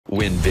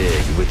Win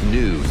big with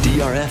new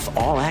DRF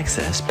All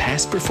Access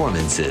past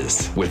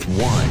performances. With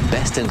one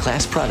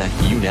best-in-class product,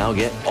 you now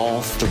get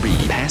all three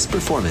past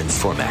performance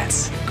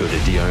formats. Go to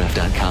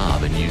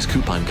DRF.com and use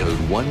coupon code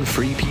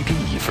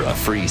 1FREEPP for a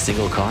free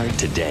single card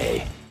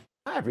today.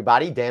 Hi,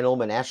 everybody. Dan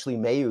Illman, Ashley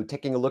Mailloux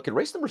taking a look at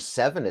race number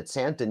 7 at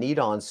Santa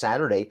Anita on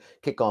Saturday.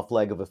 Kickoff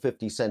leg of a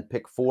 50-cent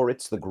pick 4.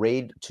 It's the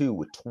Grade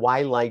 2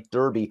 Twilight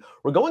Derby.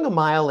 We're going 1 1/8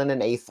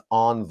 miles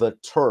on the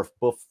turf.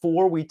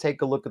 Before we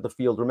take a look at the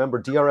field,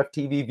 remember,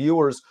 DRFTV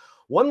viewers,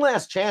 one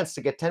last chance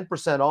to get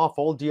 10% off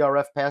all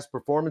DRF past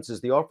performances.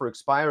 The offer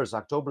expires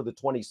October the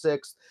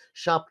 26th.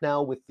 Shop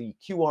now with the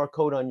QR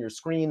code on your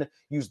screen.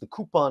 Use the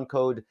coupon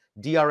code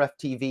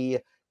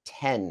DRFTV10.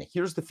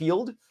 Here's the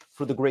field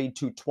for the Grade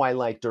 2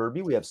 Twilight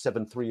Derby. We have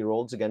 7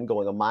 3-year-olds, again,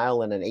 going 1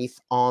 1/8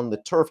 miles on the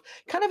turf.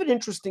 Kind of an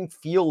interesting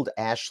field,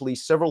 Ashley.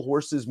 Several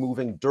horses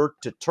moving dirt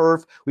to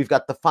turf. We've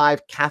got the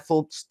 5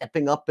 Cathel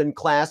stepping up in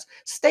class.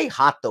 Stay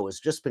Hot, though,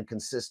 has just been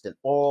consistent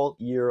all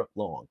year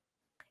long.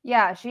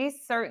 Yeah,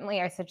 she's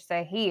certainly, I should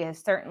say,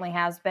 certainly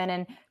has been,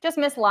 and just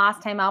missed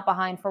last time out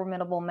behind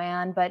Formidable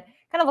Man. But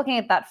kind of looking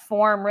at that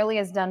form, really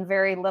has done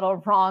very little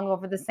wrong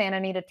over the Santa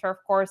Anita turf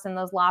course in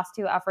those last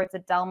 2 efforts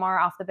at Del Mar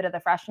off the bit of the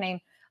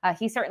freshening.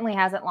 He certainly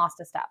hasn't lost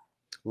a step.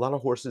 A lot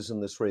of horses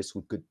in this race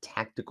with good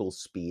tactical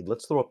speed.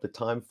 Let's throw up the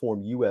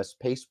Timeform US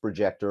pace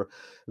projector.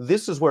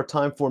 This is where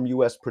Timeform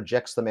US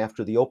projects them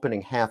after the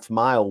opening half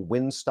mile.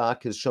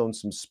 Winstock has shown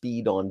some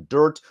speed on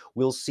dirt.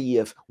 We'll see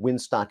if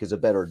Winstock is a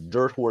better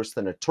dirt horse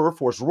than a turf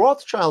horse.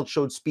 Rothschild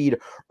showed speed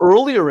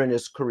earlier in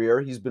his career.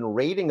 He's been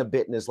rating a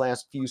bit in his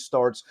last few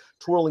starts.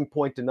 Twirling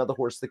Point, another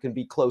horse that can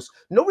be close.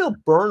 No real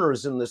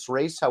burners in this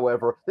race,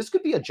 however. This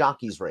could be a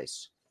jockey's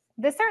race.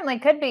 This certainly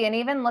could be. And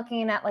even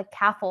looking at like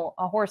Cathel,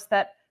 a horse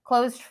that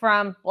closed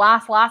from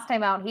last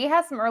time out, he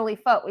has some early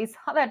foot. We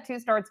saw that 2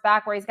 starts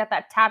back where he's got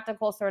that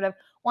tactical sort of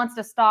wants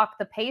to stalk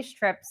the pace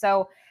trip.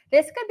 So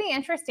this could be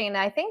interesting.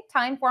 I think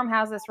Timeform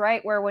has this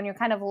right, where when you're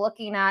kind of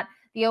looking at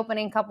the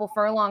opening couple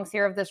furlongs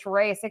here of this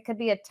race, it could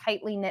be a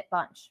tightly knit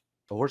bunch.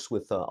 A horse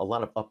with a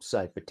lot of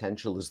upside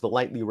potential is the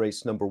lightly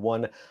raced number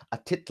 1,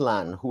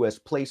 Atitlan, who has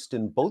placed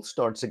in both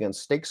starts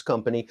against Stakes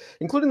Company,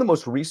 including the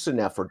most recent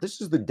effort. This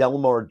is the Del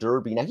Mar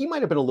Derby. Now, he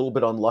might have been a little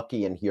bit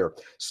unlucky in here.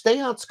 Stay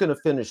Out's going to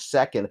finish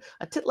second.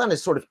 Atitlan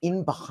is sort of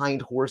in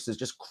behind horses,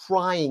 just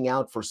crying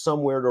out for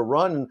somewhere to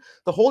run. And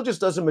the hole just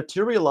doesn't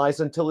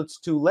materialize until it's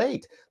too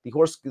late.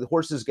 The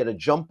horses get a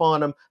jump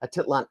on him.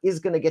 Atitlan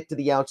is going to get to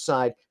the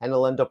outside, and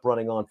he'll end up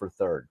running on for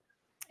third.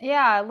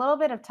 Yeah, a little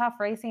bit of tough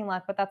racing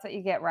luck, but that's what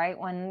you get, right?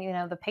 When,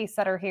 the pace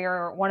setter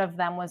here, one of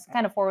them was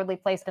kind of forwardly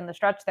placed in the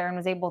stretch there and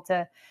was able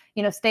to,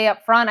 stay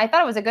up front. I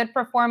thought it was a good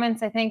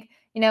performance. I think,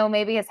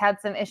 maybe has had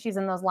some issues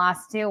in those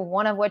last 2,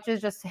 one of which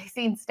is just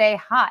seen Stay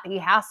Hot. He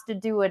has to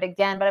do it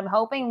again, but I'm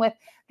hoping with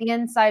the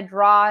inside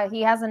draw,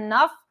 he has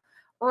enough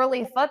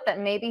early foot that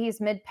maybe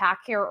he's mid-pack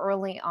here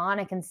early on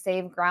and can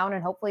save ground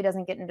and hopefully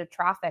doesn't get into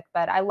traffic.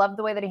 But I love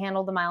the way that he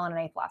handled the 1 1/8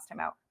 miles last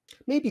time out.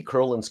 Maybe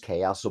Curlin's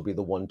Chaos will be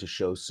the one to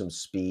show some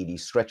speed.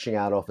 He's stretching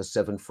out off a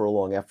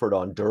 7-furlong effort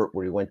on dirt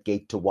where he went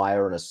gate to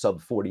wire in a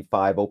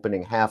sub-45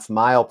 opening half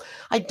mile.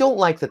 I don't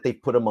like that they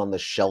put him on the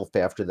shelf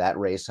after that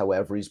race,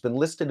 however. He's been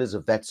listed as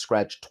a vet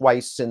scratch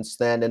twice since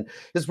then, and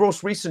his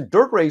most recent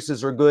dirt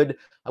races are good.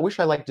 I wish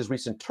I liked his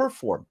recent turf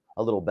form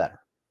a little better.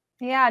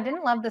 Yeah, I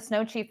didn't love the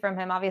Snow Chief from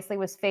him. Obviously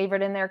was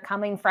favored in there,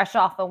 coming fresh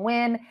off a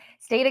win,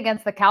 stayed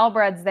against the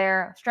Cowbreds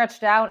there,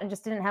 stretched out and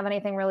just didn't have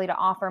anything really to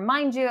offer.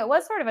 Mind you, it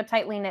was sort of a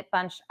tightly knit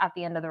bunch at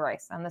the end of the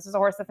race. And this is a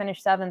horse that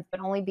finished 7th, but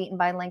only beaten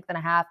by a length and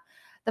a half.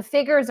 The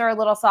figures are a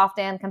little soft,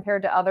 and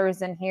compared to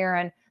others in here.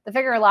 And the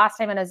figure last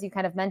time, and as you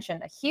kind of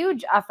mentioned, a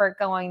huge effort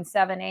going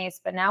 7/8,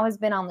 but now has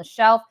been on the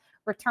shelf.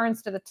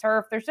 Returns to the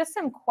turf. There's just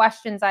some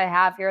questions I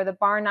have here. The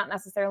barn not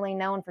necessarily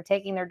known for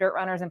taking their dirt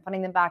runners and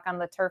putting them back on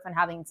the turf and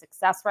having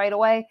success right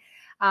away.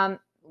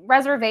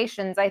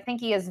 Reservations. I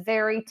think he is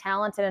very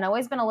talented and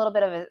always been a little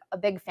bit of a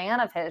big fan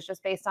of his,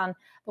 just based on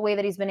the way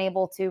that he's been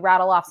able to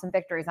rattle off some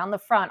victories on the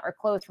front or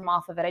close from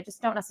off of it. I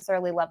just don't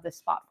necessarily love this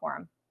spot for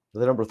him.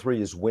 The number 3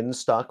 is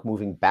Winstock,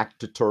 moving back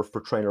to turf for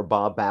trainer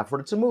Bob Baffert.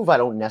 It's a move I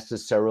don't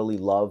necessarily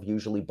love.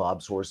 Usually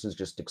Bob's horses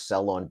just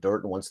excel on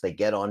dirt, and once they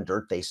get on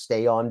dirt, they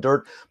stay on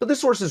dirt. But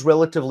this horse is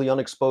relatively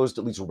unexposed,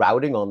 at least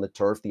routing on the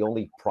turf. The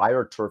only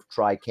prior turf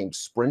try came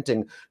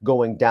sprinting,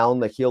 going down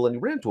the hill, and he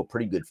ran into a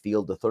pretty good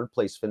field. The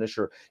 3rd-place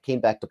finisher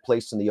came back to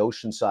place in the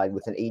Oceanside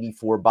with an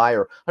 84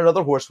 buyer.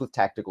 Another horse with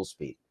tactical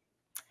speed.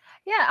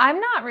 Yeah, I'm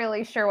not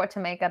really sure what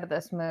to make out of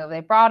this move. They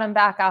brought him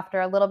back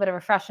after a little bit of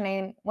a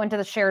freshening, went to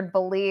the Shared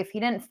Belief. He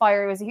didn't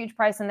fire. It was a huge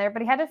price in there,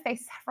 but he had to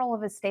face several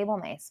of his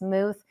stablemates,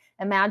 Muth,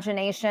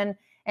 Imagination.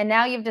 And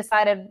now you've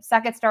decided,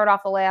 second start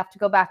off the layoff, to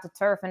go back to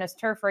turf. And his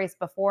turf race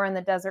before in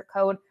the Desert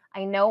Code,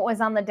 I know it was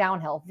on the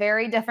downhill.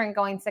 Very different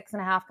going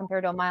 6.5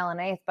 compared to 1 1/8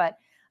 miles, but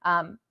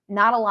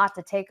not a lot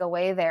to take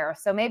away there.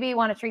 So maybe you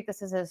want to treat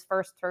this as his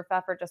first turf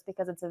effort, just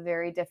because it's a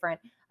very different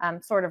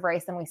sort of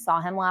race than we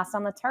saw him last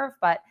on the turf.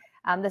 But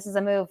this is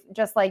a move,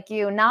 just like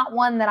you, not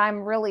one that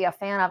I'm really a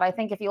fan of. I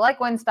think if you like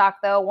Winstock,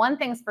 though, one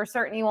thing's for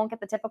certain, you won't get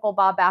the typical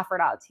Bob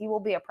Baffert odds. He will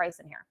be a price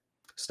in here.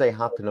 Stay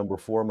hot to number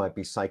 4 might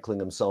be cycling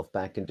himself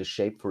back into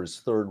shape for his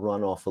third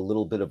run off a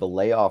little bit of a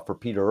layoff for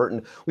Peter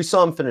Urton. We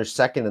saw him finish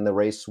second in the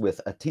race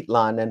with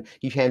Atitlan, and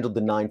he handled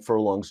the 9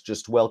 furlongs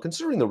just well,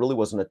 considering there really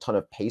wasn't a ton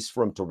of pace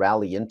for him to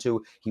rally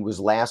into. He was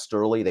last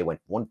early. They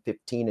went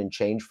 1:15 and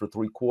change for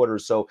 3/4,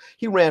 so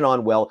he ran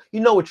on well. You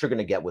know what you're going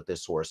to get with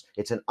this horse.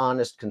 It's an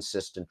honest,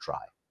 consistent try.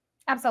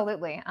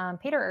 Absolutely.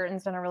 Peter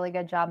Urton's done a really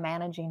good job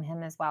managing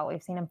him as well.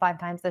 We've seen him 5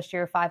 times this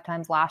year, 5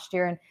 times last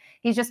year, and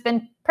he's just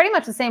been pretty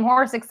much the same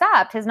horse,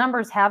 except his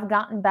numbers have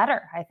gotten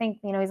better. I think,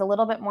 he's a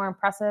little bit more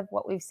impressive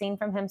what we've seen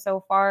from him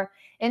so far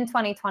in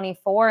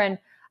 2024. And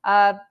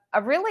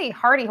a really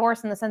hardy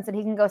horse in the sense that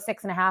he can go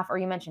 6.5, or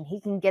you mentioned he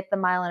can get the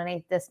 1.125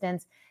 mile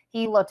distance.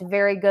 He looked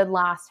very good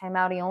last time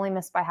out. He only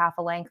missed by half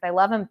a length. I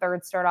love him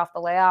third start off the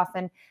layoff.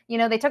 And,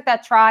 they took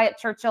that try at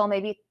Churchill,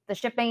 maybe the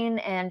shipping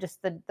and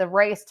just the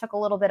race took a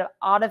little bit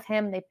out of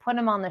him. They put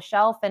him on the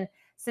shelf. And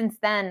since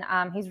then,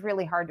 he's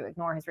really hard to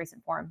ignore his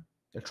recent form.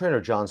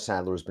 Trainer John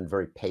Sadler has been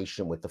very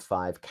patient with the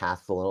 5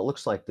 Cathel, and it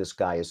looks like this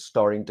guy is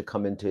starting to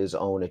come into his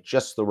own at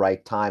just the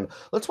right time.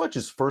 Let's watch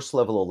his first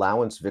level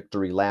allowance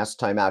victory last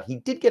time out. He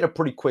did get a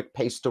pretty quick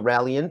pace to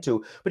rally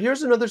into, but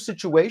here's another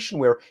situation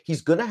where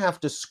he's going to have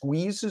to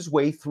squeeze his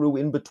way through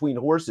in between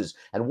horses.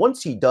 And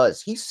once he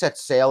does, he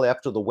sets sail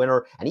after the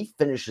winner, and he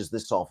finishes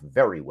this off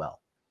very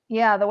well.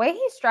 Yeah, the way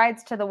he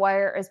strides to the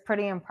wire is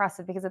pretty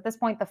impressive because at this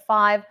point, the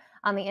 5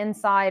 on the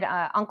inside,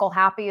 Uncle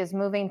Happy is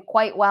moving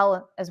quite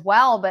well as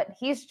well, but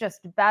he's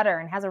just better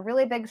and has a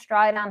really big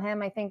stride on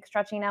him. I think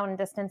stretching out in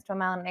distance to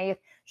 1.125 miles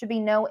should be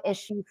no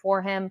issue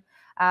for him.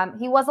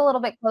 He was a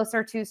little bit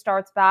closer 2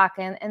 starts back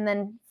and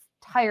then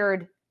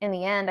tired in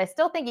the end. I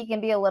still think he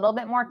can be a little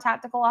bit more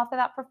tactical off of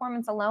that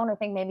performance alone. I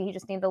think maybe he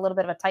just needed a little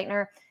bit of a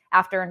tightener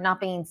after not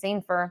being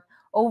seen for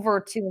over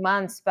 2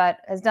 months, but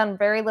has done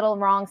very little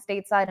wrong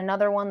stateside.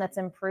 Another one that's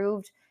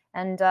improved.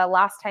 And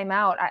last time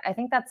out, I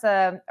think that's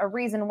a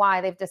reason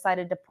why they've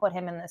decided to put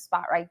him in this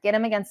spot, right? Get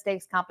him against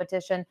stakes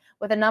competition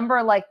with a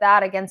number like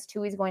that against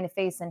who he's going to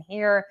face in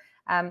here.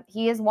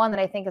 He is one that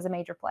I think is a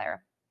major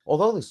player.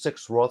 Although the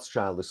 6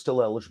 Rothschild is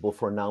still eligible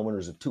for a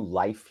non-winners of 2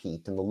 life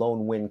heat, and the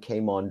lone win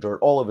came on dirt,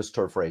 all of his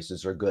turf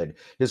races are good.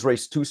 His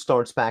race 2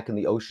 starts back in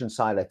the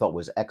Oceanside I thought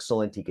was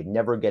excellent. He could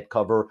never get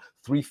cover,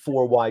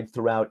 3-4 wide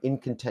throughout, in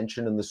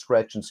contention in the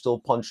stretch, and still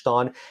punched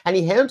on. And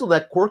he handled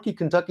that quirky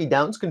Kentucky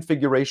Downs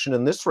configuration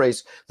in this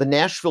race. The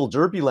Nashville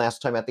Derby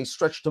last time out, they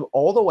stretched him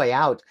all the way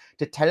out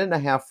to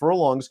 10.5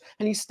 furlongs,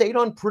 and he stayed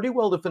on pretty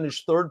well to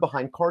finish third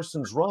behind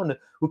Carson's Run,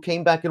 who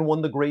came back and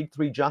won the Grade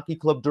 3 Jockey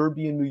Club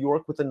Derby in New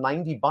York with a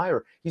 90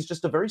 buyer. He's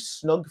just a very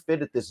snug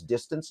fit at this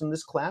distance and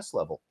this class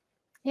level.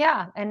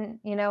 Yeah, and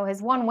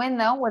his one win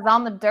though was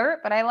on the dirt,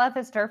 but I love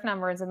his turf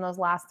numbers in those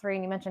last 3.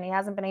 And you mentioned he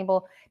hasn't been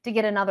able to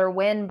get another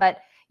win, but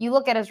you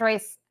look at his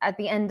race at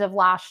the end of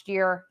last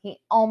year, he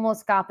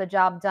almost got the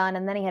job done,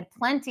 and then he had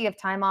plenty of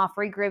time off,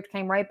 regrouped,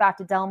 came right back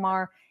to Del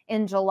Mar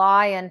in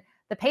July, and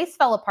the pace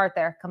fell apart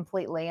there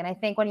completely. And I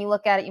think when you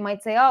look at it, you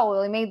might say, oh,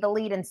 well, he made the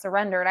lead and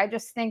surrendered. I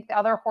just think the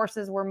other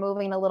horses were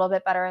moving a little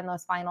bit better in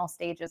those final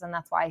stages, and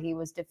that's why he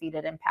was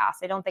defeated and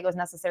passed. I don't think it was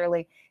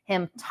necessarily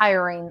him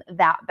tiring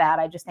that bad.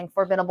 I just think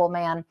Formidable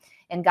Man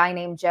and Guy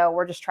Named Joe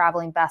were just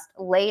traveling best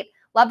late.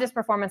 Loved his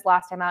performance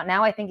last time out.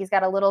 Now I think he's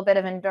got a little bit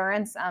of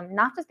endurance,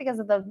 not just because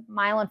of the 1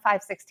 mile and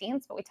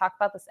 5/16, but we talk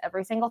about this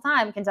every single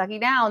time. Kentucky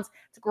Downs,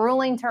 it's a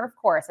grueling turf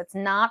course. It's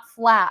not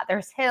flat.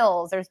 There's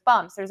hills, there's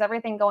bumps, there's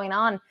everything going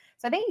on.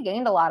 So I think he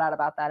gained a lot out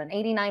about that. An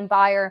 89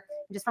 buyer,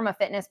 just from a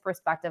fitness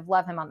perspective,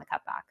 love him on the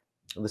cutback.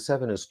 The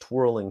 7 is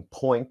Twirling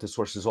Point. This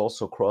horse is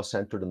also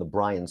cross-entered in the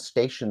Bryan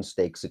Station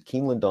Stakes at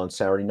Keeneland on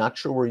Saturday. Not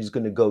sure where he's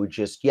going to go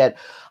just yet.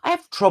 I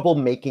have trouble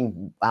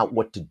making out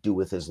what to do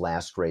with his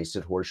last race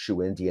at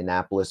Horseshoe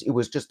Indianapolis. It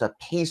was just a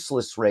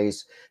paceless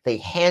race. They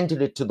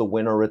handed it to the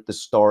winner at the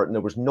start, and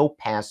there was no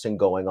passing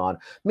going on.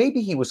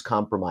 Maybe he was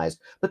compromised.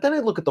 But then I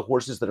look at the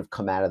horses that have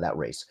come out of that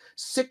race.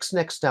 6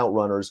 next out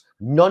runners,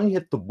 none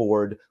hit the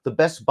board, the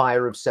best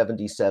buyer of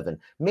 77.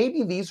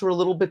 Maybe these were a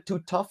little bit too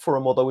tough for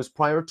him, although his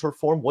prior turf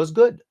form was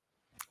good.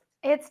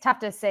 It's tough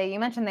to say. You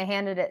mentioned they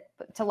handed it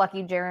to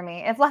Lucky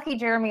Jeremy. If Lucky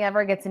Jeremy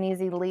ever gets an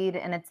easy lead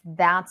and it's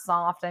that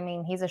soft, I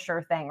mean, he's a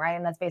sure thing, right?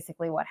 And that's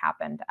basically what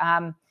happened.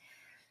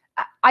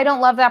 I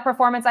don't love that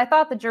performance. I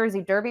thought the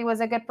Jersey Derby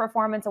was a good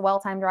performance, a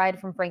well-timed ride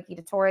from Frankie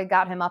Dettori,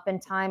 got him up in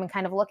time, and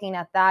kind of looking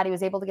at that, he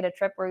was able to get a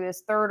trip where he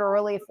was third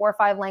early, 4 or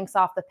 5 lengths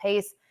off the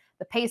pace.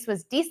 The pace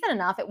was decent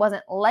enough. It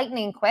wasn't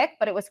lightning quick,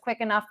 but it was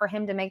quick enough for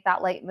him to make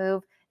that late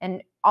move.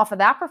 And off of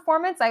that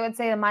performance, I would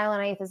say 1.125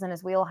 miles is in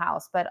his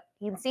wheelhouse, but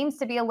he seems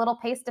to be a little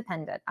pace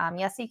dependent.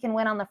 Yes, he can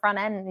win on the front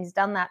end, and he's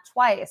done that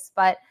twice,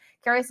 but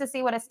curious to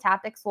see what his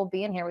tactics will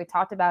be in here. We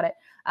talked about it.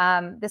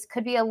 This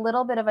could be a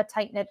little bit of a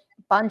tight-knit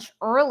bunch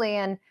early,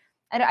 and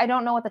I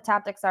don't know what the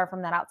tactics are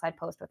from that outside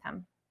post with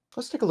him.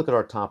 Let's take a look at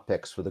our top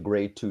picks for the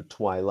Grade 2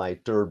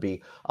 Twilight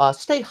Derby.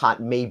 Stay Hot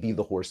may be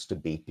the horse to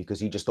beat because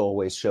he just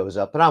always shows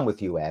up, but I'm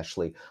with you,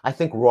 Ashley. I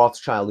think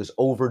Rothschild is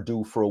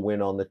overdue for a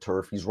win on the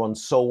turf. He's run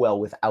so well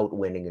without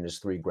winning in his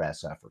 3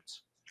 grass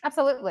efforts.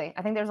 Absolutely.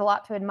 I think there's a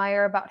lot to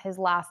admire about his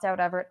last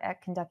out ever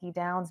at Kentucky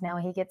Downs. Now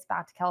he gets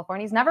back to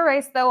California. He's never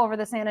raced, though, over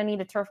the Santa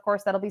Anita turf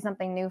course. That'll be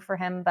something new for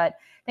him. But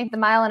I think the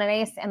mile and an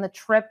ace and the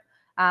trip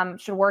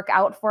should work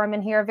out for him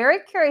in here. Very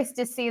curious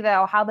to see,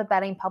 though, how the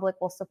betting public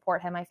will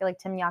support him. I feel like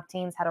Tim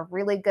Yaktin's had a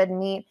really good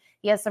meet.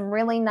 He has some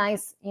really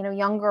nice,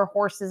 younger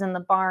horses in the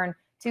barn,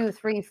 2,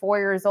 3, 4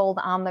 years old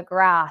on the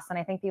grass. And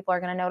I think people are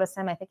going to notice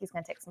him. I think he's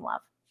going to take some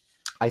love.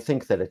 I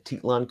think that a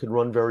Titlan could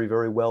run very,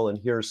 very well in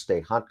here.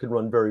 Stay Hot could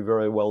run very,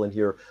 very well in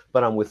here.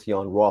 But I'm with you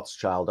on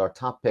Rothschild, our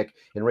top pick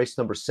in race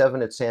number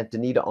 7 at Santa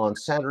Anita on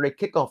Saturday.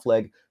 Kickoff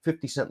leg,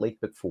 50-cent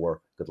late pick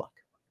 4. Good luck.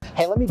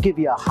 Hey, let me give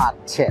you a hot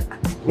tip.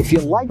 If you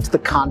liked the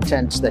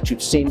content that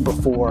you've seen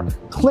before,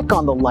 click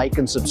on the like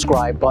and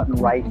subscribe button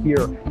right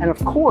here. And of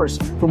course,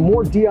 for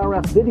more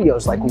DRF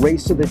videos like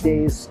Race of the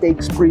Days,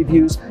 stakes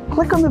previews,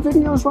 click on the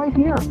videos right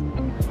here.